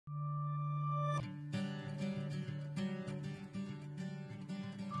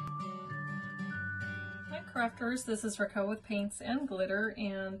crafters, this is Raquel with Paints and Glitter,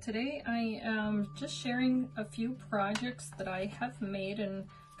 and today I am just sharing a few projects that I have made and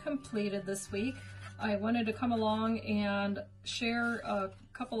completed this week. I wanted to come along and share a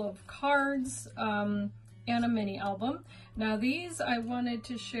couple of cards and a mini album. Now these I wanted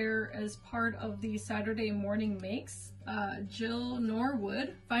to share as part of the Saturday morning makes. Jill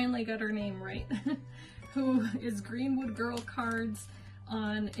Norwood, finally got her name right, who is Greenwood Girl Cards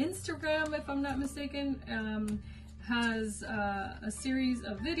on Instagram, if I'm not mistaken, has a series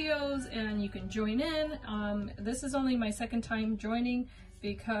of videos and you can join in. This is only my second time joining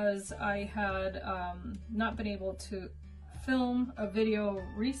because I had not been able to film a video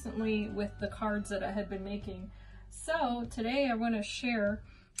recently with the cards that I had been making. So today I want to share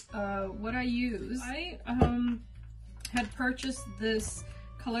what I use. I had purchased this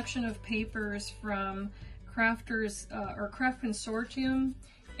collection of papers from Crafters or Craft Consortium,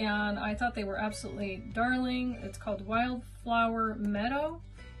 and I thought they were absolutely darling. It's called Wildflower Meadow,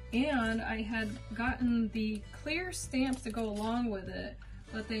 and I had gotten the clear stamps to go along with it,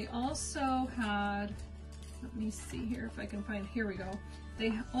 but they also had, let me see here if I can find, here we go.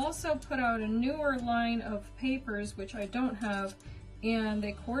 They also put out a newer line of papers, which I don't have, and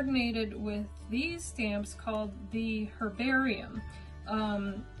they coordinated with these stamps called the Herbarium.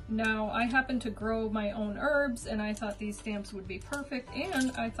 Now, I happen to grow my own herbs, and I thought these stamps would be perfect,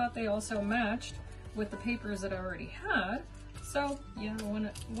 and I thought they also matched with the papers that I already had. So, yeah, I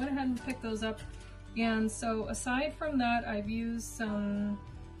went ahead and picked those up. And so, aside from that, I've used some,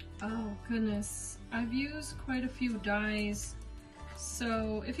 oh goodness, I've used quite a few dies.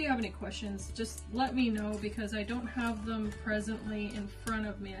 So, if you have any questions, just let me know, because I don't have them presently in front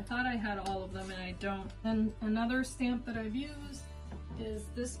of me. I thought I had all of them, and I don't. And another stamp that I've used is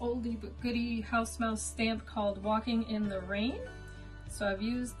this oldie but goodie house mouse stamp called Walking in the Rain. So I've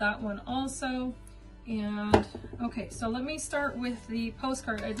used that one also. And okay, so let me start with the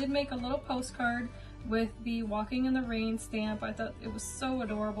postcard. I did make a little postcard with the Walking in the Rain stamp. I thought it was so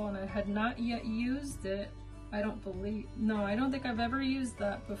adorable, and I had not yet used it. I don't think I've ever used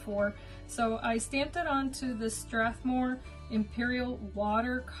that before. So I stamped it onto the Strathmore Imperial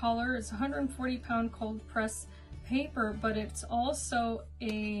watercolor. It's 140 pound cold press paper, but it's also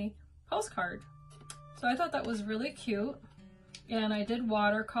a postcard. So I thought that was really cute, and I did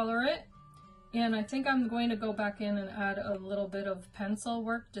watercolor it, and I think I'm going to go back in and add a little bit of pencil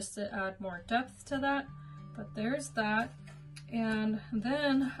work just to add more depth to that. But there's that. And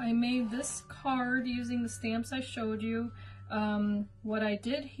then I made this card using the stamps I showed you. What I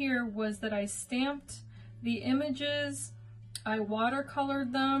did here was that I stamped the images, I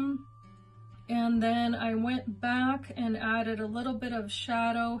watercolored them, and then I went back and added a little bit of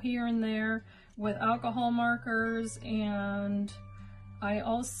shadow here and there with alcohol markers, and I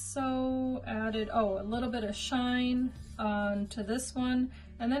also added, a little bit of shine to this one.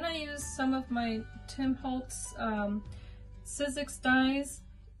 And then I used some of my Tim Holtz Sizzix dies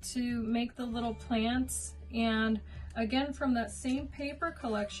to make the little plants. And again, from that same paper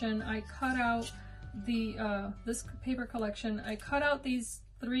collection, I cut out this paper collection, I cut out these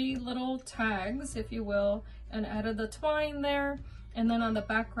 3 little tags, if you will, and added the twine there. And then on the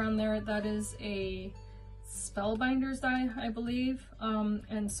background there, that is a Spellbinders die, I believe.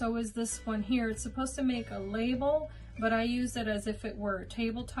 And so is this one here. It's supposed to make a label, but I used it as if it were a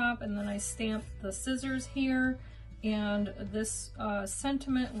tabletop, and then I stamped the scissors here and this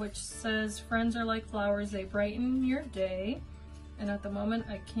sentiment, which says, "Friends are like flowers, they brighten your day." And at the moment,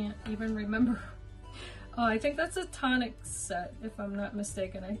 I can't even remember. I think that's a Tonic set, if I'm not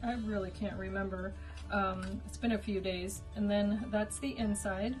mistaken. I really can't remember. It's been a few days. And then that's the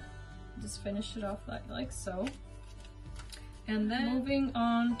inside. Just finish it off like so. And then moving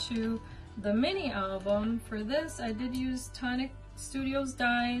on to the mini album. For this, I did use TonicStudios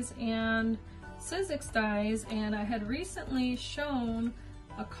dies and Sizzix dies, and I had recently shown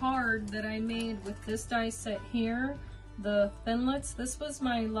a card that I made with this die set here, the Thinlits. This was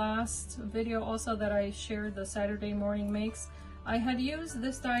my last video also that I shared, the Saturday morning makes. I had used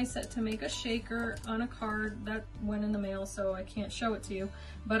this die set to make a shaker on a card that went in the mail, so I can't show it to you,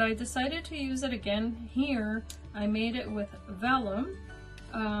 but I decided to use it again here. I made it with vellum,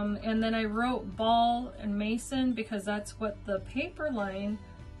 and then I wrote ball and mason, because that's what the paper line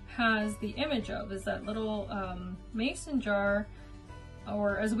has the image of, is that little mason jar,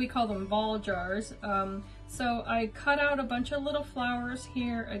 or as we call them, ball jars. So I cut out a bunch of little flowers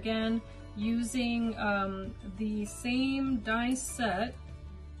here, again using the same die set,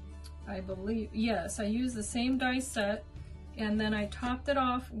 I believe. Yes, I used the same die set, and then I topped it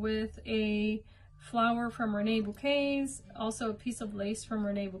off with a flower from Renee Bouquets, also a piece of lace from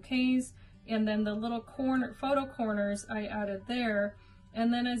Renee Bouquets, and then the little photo corners I added there.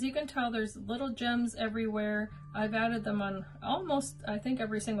 And then as you can tell, there's little gems everywhere. I've added them on almost, I think,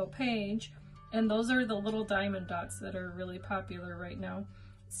 every single page. And those are the little diamond dots that are really popular right now.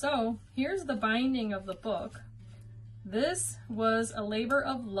 So here's the binding of the book. This was a labor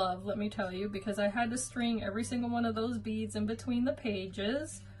of love, let me tell you, because I had to string every single one of those beads in between the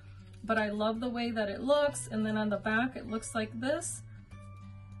pages. But I love the way that it looks. And then on the back, it looks like this.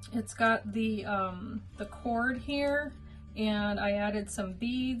 It's got the cord here. And I added some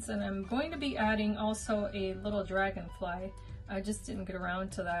beads, and I'm going to be adding also a little dragonfly. I just didn't get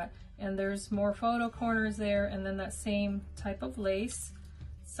around to that. And there's more photo corners there, and then that same type of lace.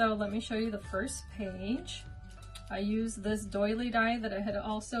 So let me show you the first page. I used this doily die that I had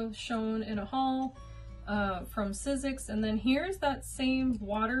also shown in a haul from Sizzix. And then here's that same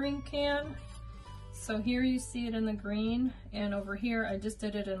watering can. So here you see it in the green, and over here I just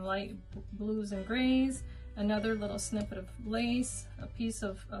did it in light blues and grays. Another little snippet of lace, a piece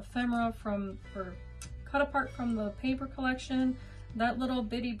of ephemera cut apart from the paper collection. That little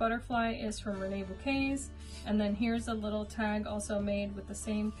bitty butterfly is from Renee Bouquets. And then here's a little tag also made with the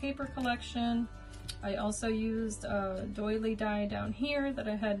same paper collection. I also used a doily die down here that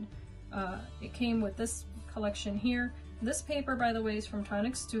I had, it came with this collection here. This paper, by the way, is from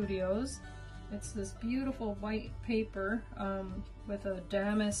TonicStudios. It's this beautiful white paper with a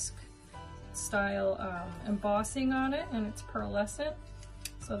damask style embossing on it, and it's pearlescent.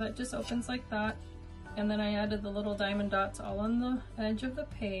 So that just opens like that. And then I added the little diamond dots all on the edge of the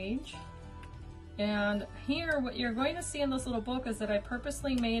page. And here, what you're going to see in this little book is that I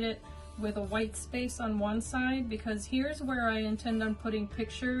purposely made it with a white space on one side, because here's where I intend on putting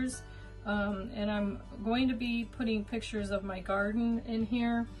pictures. And I'm going to be putting pictures of my garden in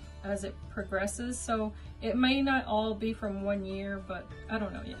here as it progresses. So it may not all be from one year, but I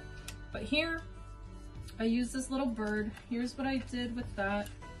don't know yet. But here, I use this little bird. Here's what I did with that.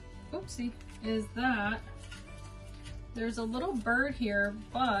 Oopsie, is that there's a little bird here,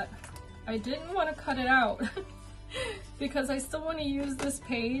 but I didn't want to cut it out because I still want to use this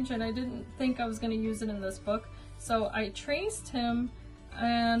page, and I didn't think I was going to use it in this book. So I traced him,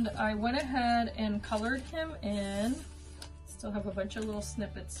 and I went ahead and colored him in. Still have a bunch of little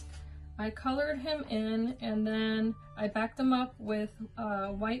snippets. I colored him in, and then I backed him up with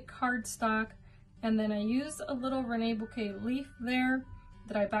white cardstock, and then I used a little Renee Bouquet leaf there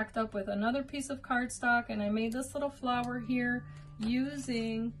that I backed up with another piece of cardstock, and I made this little flower here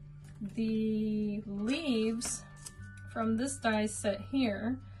using the leaves from this die set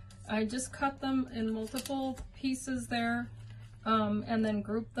here. I just cut them in multiple pieces there, and then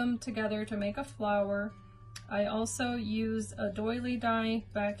grouped them together to make a flower. I also used a doily die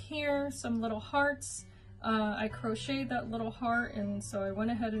back here, some little hearts. I crocheted that little heart, and so I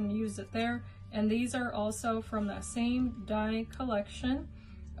went ahead and used it there. And these are also from that same die collection.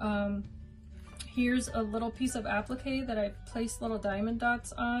 Here's a little piece of applique that I placed little diamond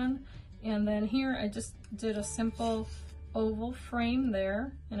dots on. And then here I just did a simple oval frame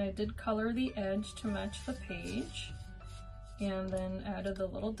there, and I did color the edge to match the page. And then added the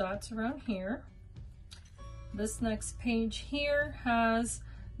little dots around here. This next page here has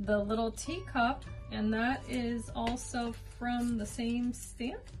the little teacup, and that is also from the same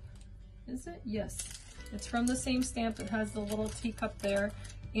stamp. Is it? Yes. It's from the same stamp. It has the little teacup there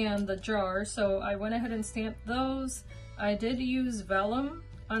and the jar. So I went ahead and stamped those. I did use vellum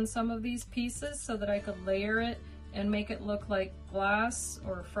on some of these pieces so that I could layer it and make it look like glass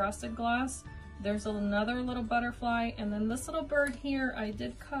or frosted glass. There's another little butterfly, and then this little bird here I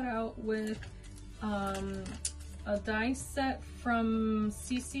did cut out with a die set from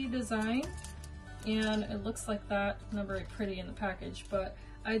CC Design, and it looks like that. Not very pretty in the package, but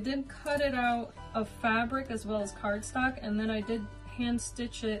I did cut it out of fabric as well as cardstock, and then I did hand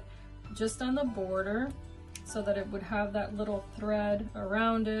stitch it just on the border so that it would have that little thread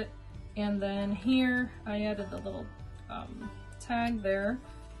around it. And then here I added the little tag there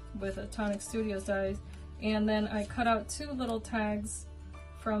with a TonicStudios dies, and then I cut out two little tags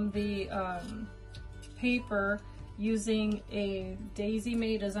from the paper using a Daisy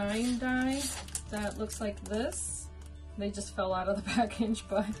May design die that looks like this. They just fell out of the package,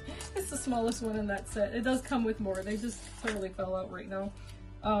 but it's the smallest one in that set. It does come with more. They just totally fell out right now.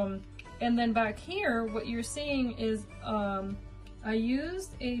 And then back here, what you're seeing is I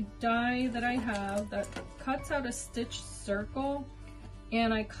used a die that I have that cuts out a stitched circle,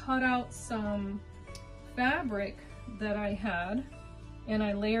 and I cut out some fabric that I had, and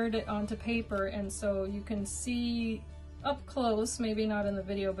I layered it onto paper, and so you can see up close, maybe not in the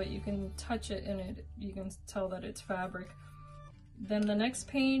video, but you can touch it and you can tell that it's fabric. Then the next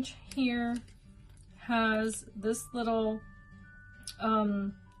page here has this little,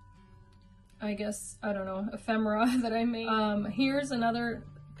 I guess, I don't know, ephemera that I made. Here's another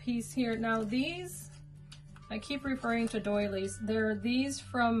piece here. Now these, I keep referring to doilies. They're these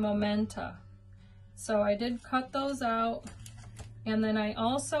from Momenta. So I did cut those out. And then I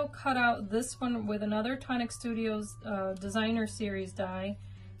also cut out this one with another TonicStudios designer series die.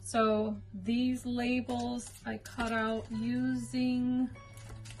 So these labels I cut out using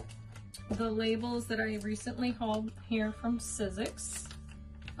the labels that I recently hauled here from Sizzix.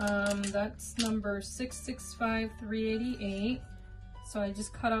 That's number 665388. So I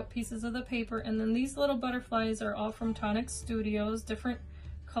just cut out pieces of the paper, and then these little butterflies are all from TonicStudios, different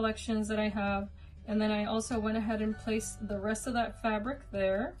collections that I have. And then I also went ahead and placed the rest of that fabric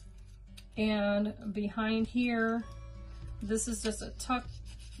there. And behind here, this is just a tuck,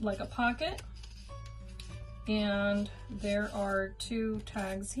 like a pocket. And there are 2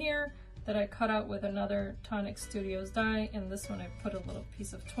 tags here that I cut out with another TonicStudios die, and this one I put a little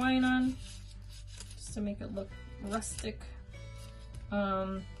piece of twine on just to make it look rustic.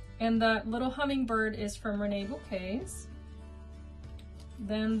 And that little hummingbird is from Renee Bouquets.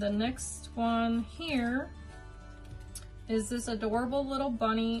 Then the next one here is this adorable little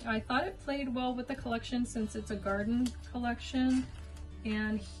bunny. I thought it played well with the collection since it's a garden collection.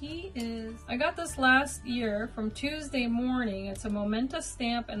 And he is, I got this last year from Tuesday Morning. It's a Momenta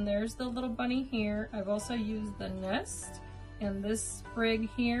stamp, and there's the little bunny here. I've also used the nest and this sprig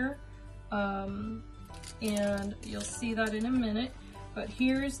here. And you'll see that in a minute. But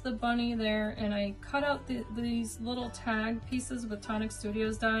here's the bunny there, and I cut out these little tag pieces with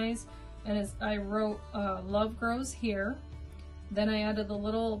TonicStudios dies, and I wrote Love Grows Here. Then I added the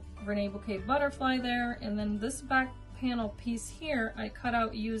little Renee Bouquet butterfly there, and then this back panel piece here I cut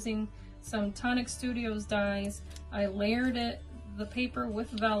out using some TonicStudios dies. I layered the paper with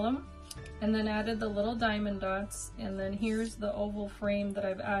vellum, and then added the little diamond dots, and then here's the oval frame that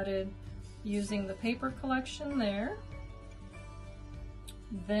I've added using the paper collection there.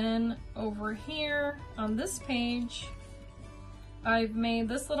 Then over here on this page, I've made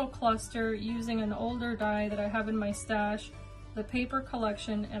this little cluster using an older die that I have in my stash, the paper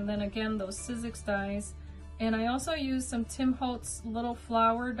collection, and then again those Sizzix dies. And I also used some Tim Holtz little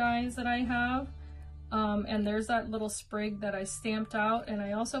flower dies that I have. And there's that little sprig that I stamped out, and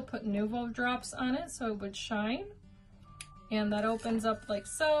I also put Nouveau drops on it so it would shine. And that opens up like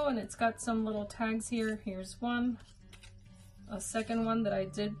so, and it's got some little tags here. Here's one. A second one that I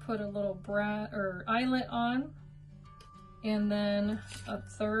did put a little eyelet on, and then a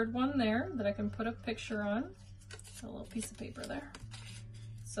third one there that I can put a picture on, a little piece of paper there.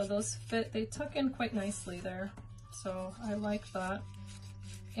 So those fit, they tuck in quite nicely there, so I like that.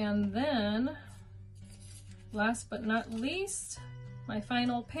 And then last but not least, my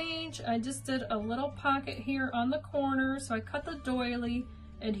final page, I just did a little pocket here on the corner. So I cut the doily,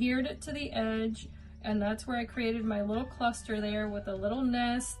 adhered it to the edge, and that's where I created my little cluster there with a little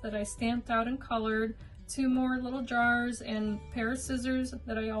nest that I stamped out and colored, 2 more little jars, and a pair of scissors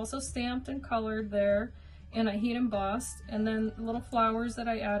that I also stamped and colored there, and I heat embossed, and then little flowers that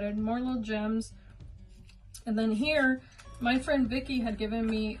I added, more little gems. And then here, my friend Vicky had given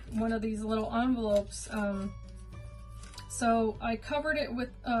me one of these little envelopes. So I covered it with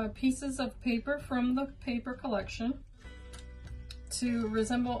pieces of paper from the paper collection to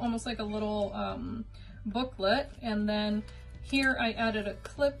resemble almost like a little booklet. And then here I added a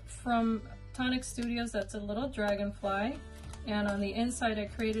clip from TonicStudios that's a little dragonfly, and on the inside I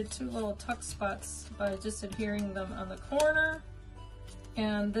created 2 little tuck spots by just adhering them on the corner.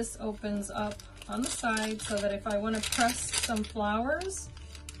 And this opens up on the side so that if I want to press some flowers,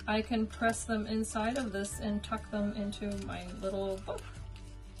 I can press them inside of this and tuck them into my little book.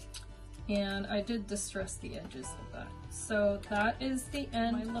 And I did distress the edges of that. So that is the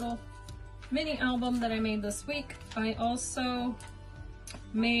end of my little mini album that I made this week. I also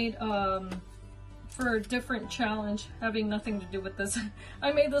made, for a different challenge, having nothing to do with this,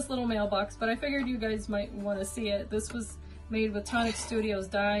 I made this little mailbox, but I figured you guys might want to see it. This was made with TonicStudios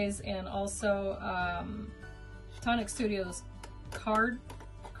dies and also TonicStudios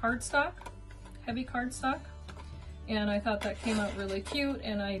cardstock, heavy cardstock. And I thought that came out really cute,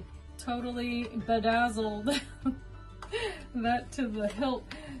 and I totally bedazzled that to the hilt.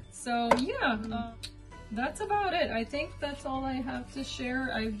 So yeah, that's about it. I think that's all I have to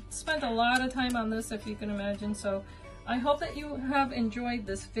share. I spent a lot of time on this, if you can imagine, so I hope that you have enjoyed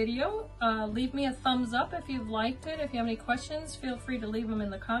this video. Leave me a thumbs up if you've liked it. If you have any questions, feel free to leave them in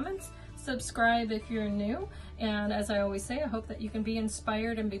the comments. Subscribe if you're new, and as I always say, I hope that you can be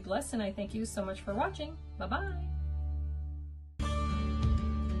inspired and be blessed, and I thank you so much for watching. Bye-bye.